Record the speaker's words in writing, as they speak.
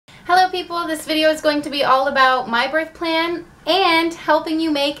Hello people, this video is going to be all about my birth plan and helping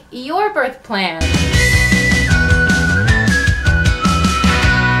you make your birth plan.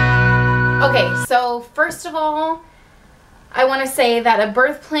 Okay, so first of all, I want to say that a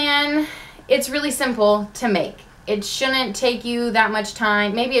birth plan, it's really simple to make. It shouldn't take you that much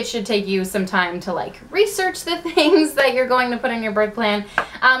time. Maybe it should take you some time to like research the things that you're going to put in your birth plan.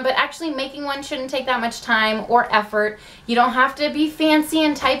 But actually making one shouldn't take that much time or effort. You don't have to be fancy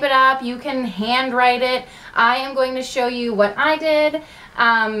and type it up. You can handwrite it. I am going to show you what I did.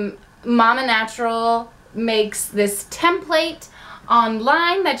 Mama Natural makes this template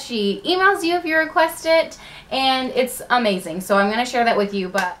online that she emails you if you request it, and it's amazing. So I'm going to share that with you.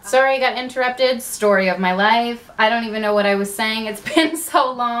 But sorry I got interrupted. Story of my life. I don't even know what I was saying. It's been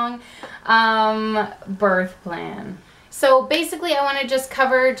so long. Birth plan. So basically I want to just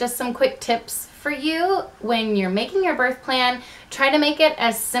cover just some quick tips for you when you're making your birth plan. Try to make it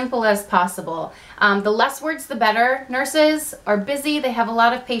as simple as possible. The less words the better. Nurses are busy. They have a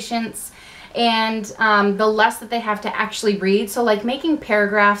lot of patients, and the less that they have to actually read. So like making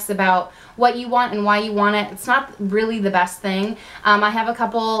paragraphs about what you want and why you want it, it's not really the best thing. I have a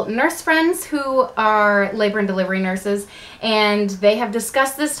couple nurse friends who are labor and delivery nurses, and they have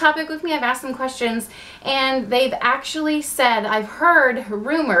discussed this topic with me. I've asked them questions, and they've actually said, I've heard,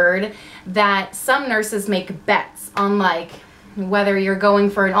 rumored, that some nurses make bets on like whether you're going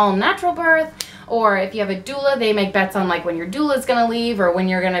for an all-natural birth, or if you have a doula, they make bets on like when your doula is going to leave or when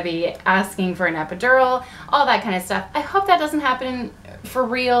you're going to be asking for an epidural, all that kind of stuff. I hope that doesn't happen for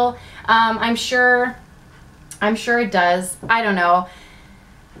real. I'm sure it does. I don't know.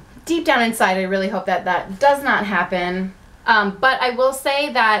 Deep down inside, I really hope that that does not happen. But I will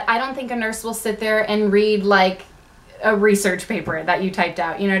say that I don't think a nurse will sit there and read like a research paper that you typed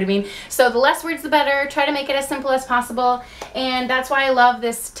out, you know what I mean? So the less words the better. Try to make it as simple as possible, and that's why I love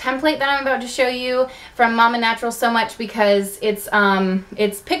this template that I'm about to show you from Mama Natural so much, because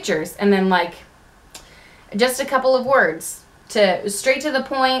it's pictures and then like just a couple of words to straight to the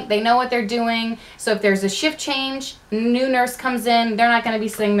point. They know what they're doing. So if there's a shift change, new nurse comes in, they're not going to be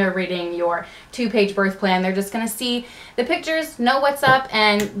sitting there reading your 2-page birth plan. They're just going to see the pictures, know what's up,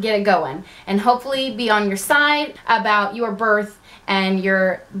 and get it going, and hopefully be on your side about your birth and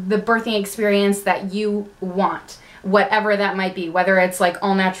the birthing experience that you want, whatever that might be, whether it's like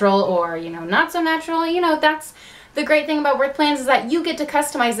all natural or, you know, not so natural. You know, that's the great thing about birth plans, is that you get to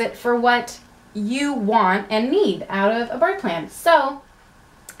customize it for what you want and need out of a birth plan. So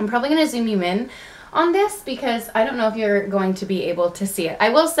I'm probably going to zoom you in on this because I don't know if you're going to be able to see it. I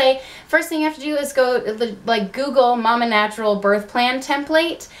will say, first thing you have to do is go like Google Mama Natural birth plan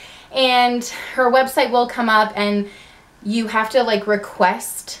template, and her website will come up, and you have to like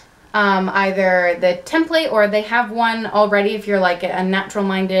request either the template, or they have one already. If you're like a natural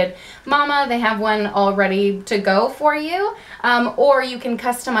minded mama, they have one all ready to go for you, or you can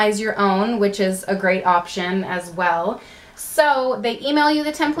customize your own, which is a great option as well. So they email you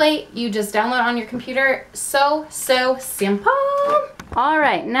the template, you just download on your computer. So simple. All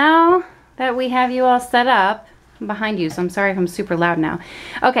right, now that we have you all set up, I'm behind you, so I'm sorry if I'm super loud now.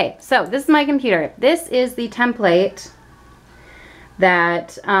 Okay, so this is my computer. This is the template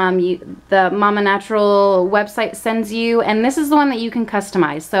that the Mama Natural website sends you, and this is the one that you can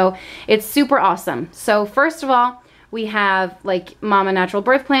customize. So it's super awesome. So first of all, we have like Mama Natural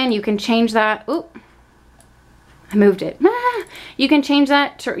birth plan. You can change that. Ooh, I moved it. You can change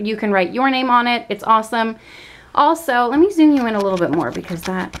that to, you can write your name on it. It's awesome. Also, let me zoom you in a little bit more, because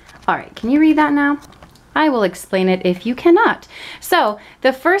that, all right, can you read that now? I will explain it if you cannot. So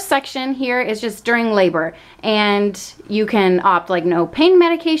the first section here is just during labor, and you can opt like no pain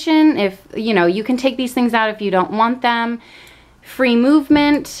medication. If you know, you can take these things out if you don't want them. Free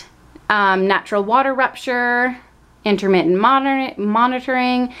movement, natural water rupture, intermittent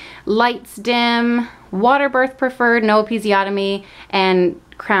monitoring, lights dim, water birth preferred, no episiotomy, and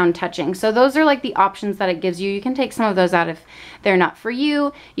crown touching. So those are like the options that it gives you. You can take some of those out if they're not for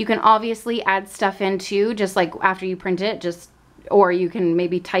you. You can obviously add stuff in too, just like after you print it, or you can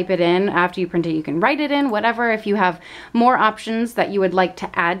maybe type it in. After you print it, you can write it in, whatever, if you have more options that you would like to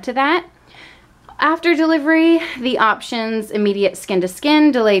add to that. After delivery, the options: immediate skin to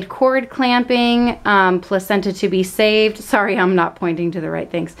skin, delayed cord clamping, placenta to be saved. Sorry, I'm not pointing to the right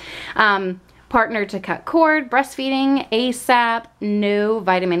things. Partner to cut cord, breastfeeding, ASAP, no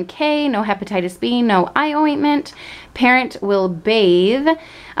vitamin K, no hepatitis B, no eye ointment. Parent will bathe,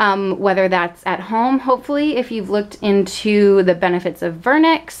 whether that's at home. Hopefully, if you've looked into the benefits of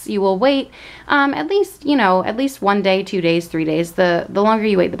Vernix, you will wait at least, you know, at least 1 day, 2 days, 3 days. The longer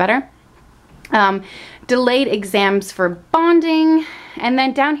you wait, the better. Delayed exams for bonding, And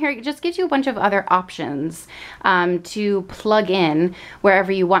then down here, it just gives you a bunch of other options to plug in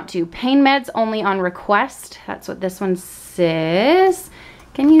wherever you want to. Pain meds only on request. That's what this one says.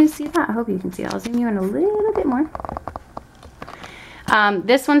 Can you see that? I hope you can see it. I'll zoom you in a little bit more.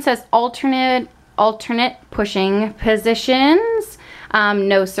 This one says alternate pushing positions.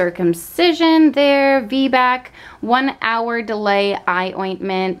 No circumcision there. VBAC, 1 hour delay eye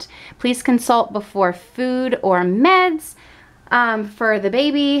ointment. Please consult before food or meds. For the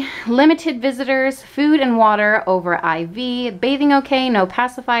baby, limited visitors, food and water over IV, bathing okay, no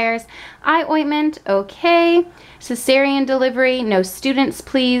pacifiers, eye ointment okay, cesarean delivery, no students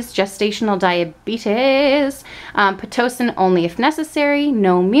please, gestational diabetes, Pitocin only if necessary,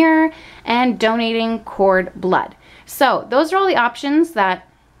 no mirror, and donating cord blood. So those are all the options that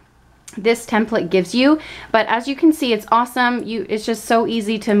this template gives you, but as you can see, it's awesome. It's just so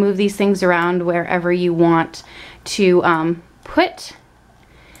easy to move these things around wherever you want to put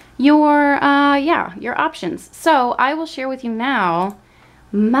your your options. So I will share with you now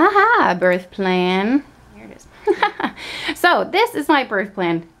my birth plan. Here it is. So this is my birth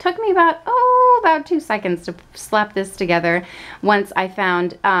plan. Took me about 2 seconds to slap this together. Once I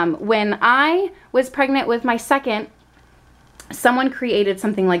found when I was pregnant with my second, someone created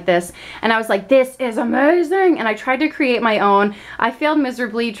something like this and I was like, this is amazing, and I tried to create my own. I failed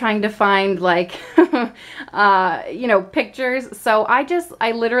miserably trying to find like you know, pictures. So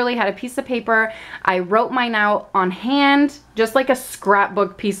I literally had a piece of paper. I wrote mine out on hand, just like a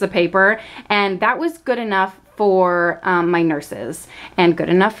scrapbook piece of paper, and that was good enough for my nurses and good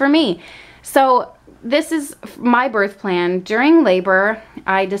enough for me. So this is my birth plan. During labor,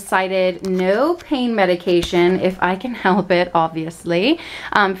 I decided no pain medication if I can help it, obviously.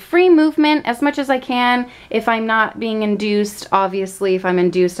 Free movement as much as I can. If I'm not being induced, obviously, if I'm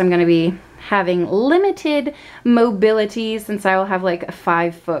induced, I'm going to be having limited mobility since I will have like a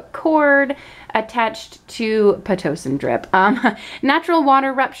 5-foot cord attached to Pitocin drip. Natural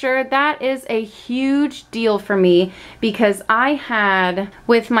water rupture, that is a huge deal for me because I had,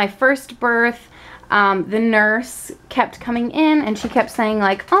 with my first birth, the nurse kept coming in and she kept saying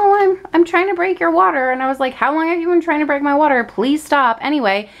like, oh, I'm trying to break your water. And I was like, how long have you been trying to break my water? Please stop.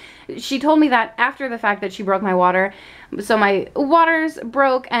 Anyway, she told me that after the fact that she broke my water. So my waters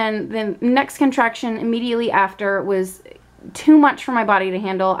broke, and the next contraction immediately after was too much for my body to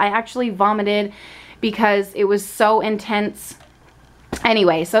handle. I actually vomited because it was so intense.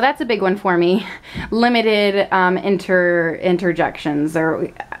 Anyway, so that's a big one for me. Limited interjections, or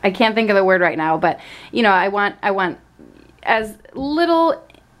I can't think of the word right now, but you know, I want as little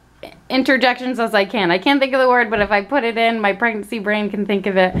interjections as I can. I can't think of the word, but if I put it in, my pregnancy brain can think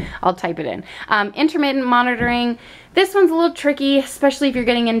of it. I'll type it in. Intermittent monitoring. This one's a little tricky, especially if you're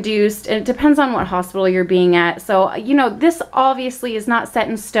getting induced. It depends on what hospital you're being at. So, you know, this obviously is not set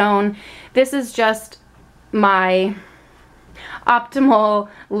in stone. This is just my optimal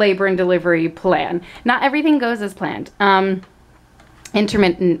labor and delivery plan. Not everything goes as planned.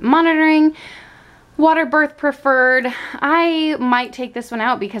 Intermittent monitoring. Water birth preferred. I might take this one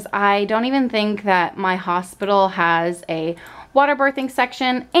out because I don't even think that my hospital has a water birthing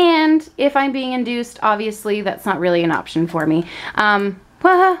section, and if I'm being induced, obviously that's not really an option for me.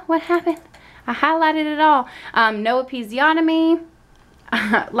 What happened? I highlighted it all. No episiotomy.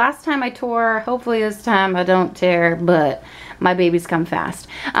 Last time I tore, hopefully this time I don't tear, but my babies come fast.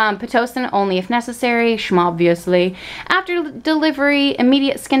 Pitocin only if necessary, obviously. After delivery,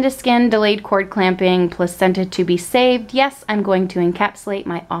 immediate skin to skin, delayed cord clamping, placenta to be saved. Yes, I'm going to encapsulate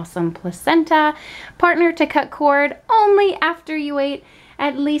my awesome placenta. Partner to cut cord only after you wait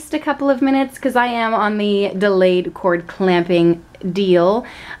at least a couple of minutes because I am on the delayed cord clamping deal.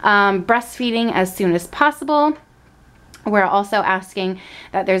 Breastfeeding as soon as possible. We're also asking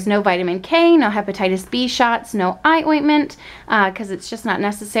that there's no vitamin K, no hepatitis B shots, no eye ointment, because it's just not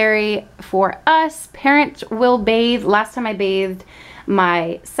necessary for us. Parent will bathe. Last time I bathed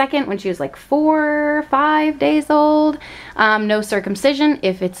my second when she was like 4 or 5 days old. No circumcision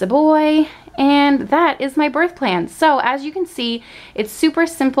if it's a boy. And that is my birth plan. So as you can see, it's super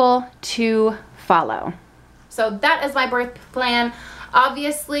simple to follow. So that is my birth plan.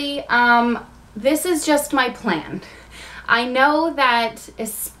 Obviously, this is just my plan. I know that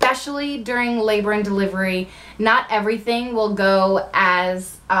especially during labor and delivery, not everything will go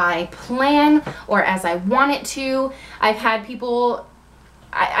as I plan or as I want it to. I've had people,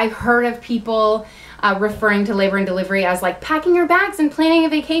 I've heard of people referring to labor and delivery as like packing your bags and planning a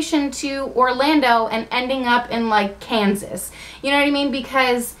vacation to Orlando and ending up in like Kansas. You know what I mean?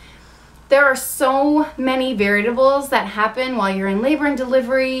 Because there are so many variables that happen while you're in labor and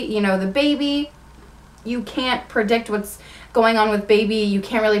delivery. You know, the baby, you can't predict what's going on with baby. You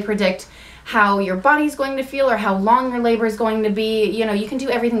can't really predict how your body's going to feel or how long your labor is going to be. You know, you can do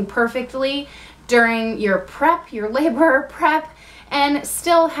everything perfectly during your prep, your labor prep, and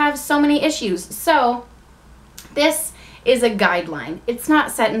still have so many issues. So this is a guideline. It's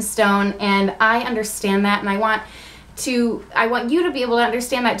not set in stone, and I understand that, and I want you to be able to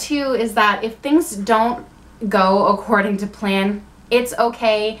understand that too, is that if things don't go according to plan, it's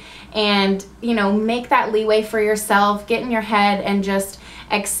okay. And, you know, make that leeway for yourself, get in your head and just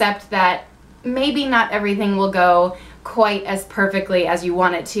accept that maybe not everything will go quite as perfectly as you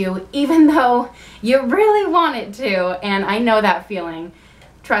want it to, even though you really want it to. And I know that feeling,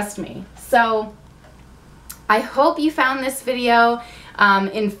 trust me. So I hope you found this video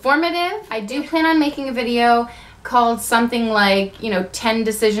informative. I do plan on making a video called something like, you know, 10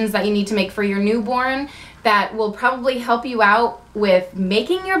 decisions that you need to make for your newborn, that will probably help you out with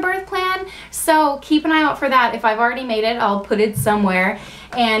making your birth plan. So keep an eye out for that. If I've already made it, I'll put it somewhere.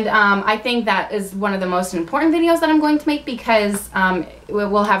 And I think that is one of the most important videos that I'm going to make, because it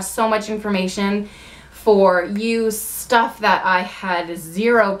will have so much information for you, stuff that I had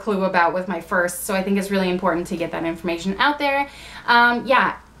zero clue about with my first. So I think it's really important to get that information out there.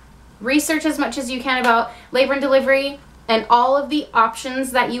 Yeah, research as much as you can about labor and delivery and all of the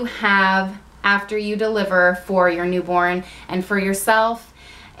options that you have after you deliver for your newborn and for yourself.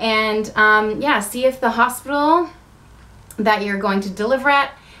 And yeah, see if the hospital that you're going to deliver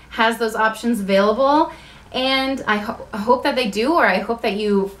at has those options available. And I hope that they do, or I hope that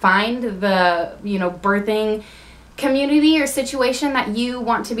you find the, you know, birthing community or situation that you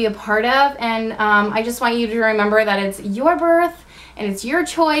want to be a part of. And I just want you to remember that it's your birth and it's your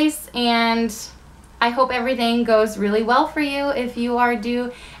choice, and I hope everything goes really well for you if you are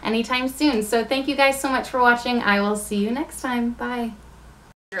due anytime soon. So thank you guys so much for watching. I will see you next time. Bye.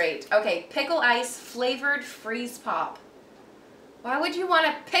 Great. Okay, pickle ice flavored freeze pop. Why would you want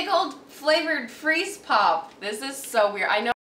a pickled flavored freeze pop? This is so weird. I know.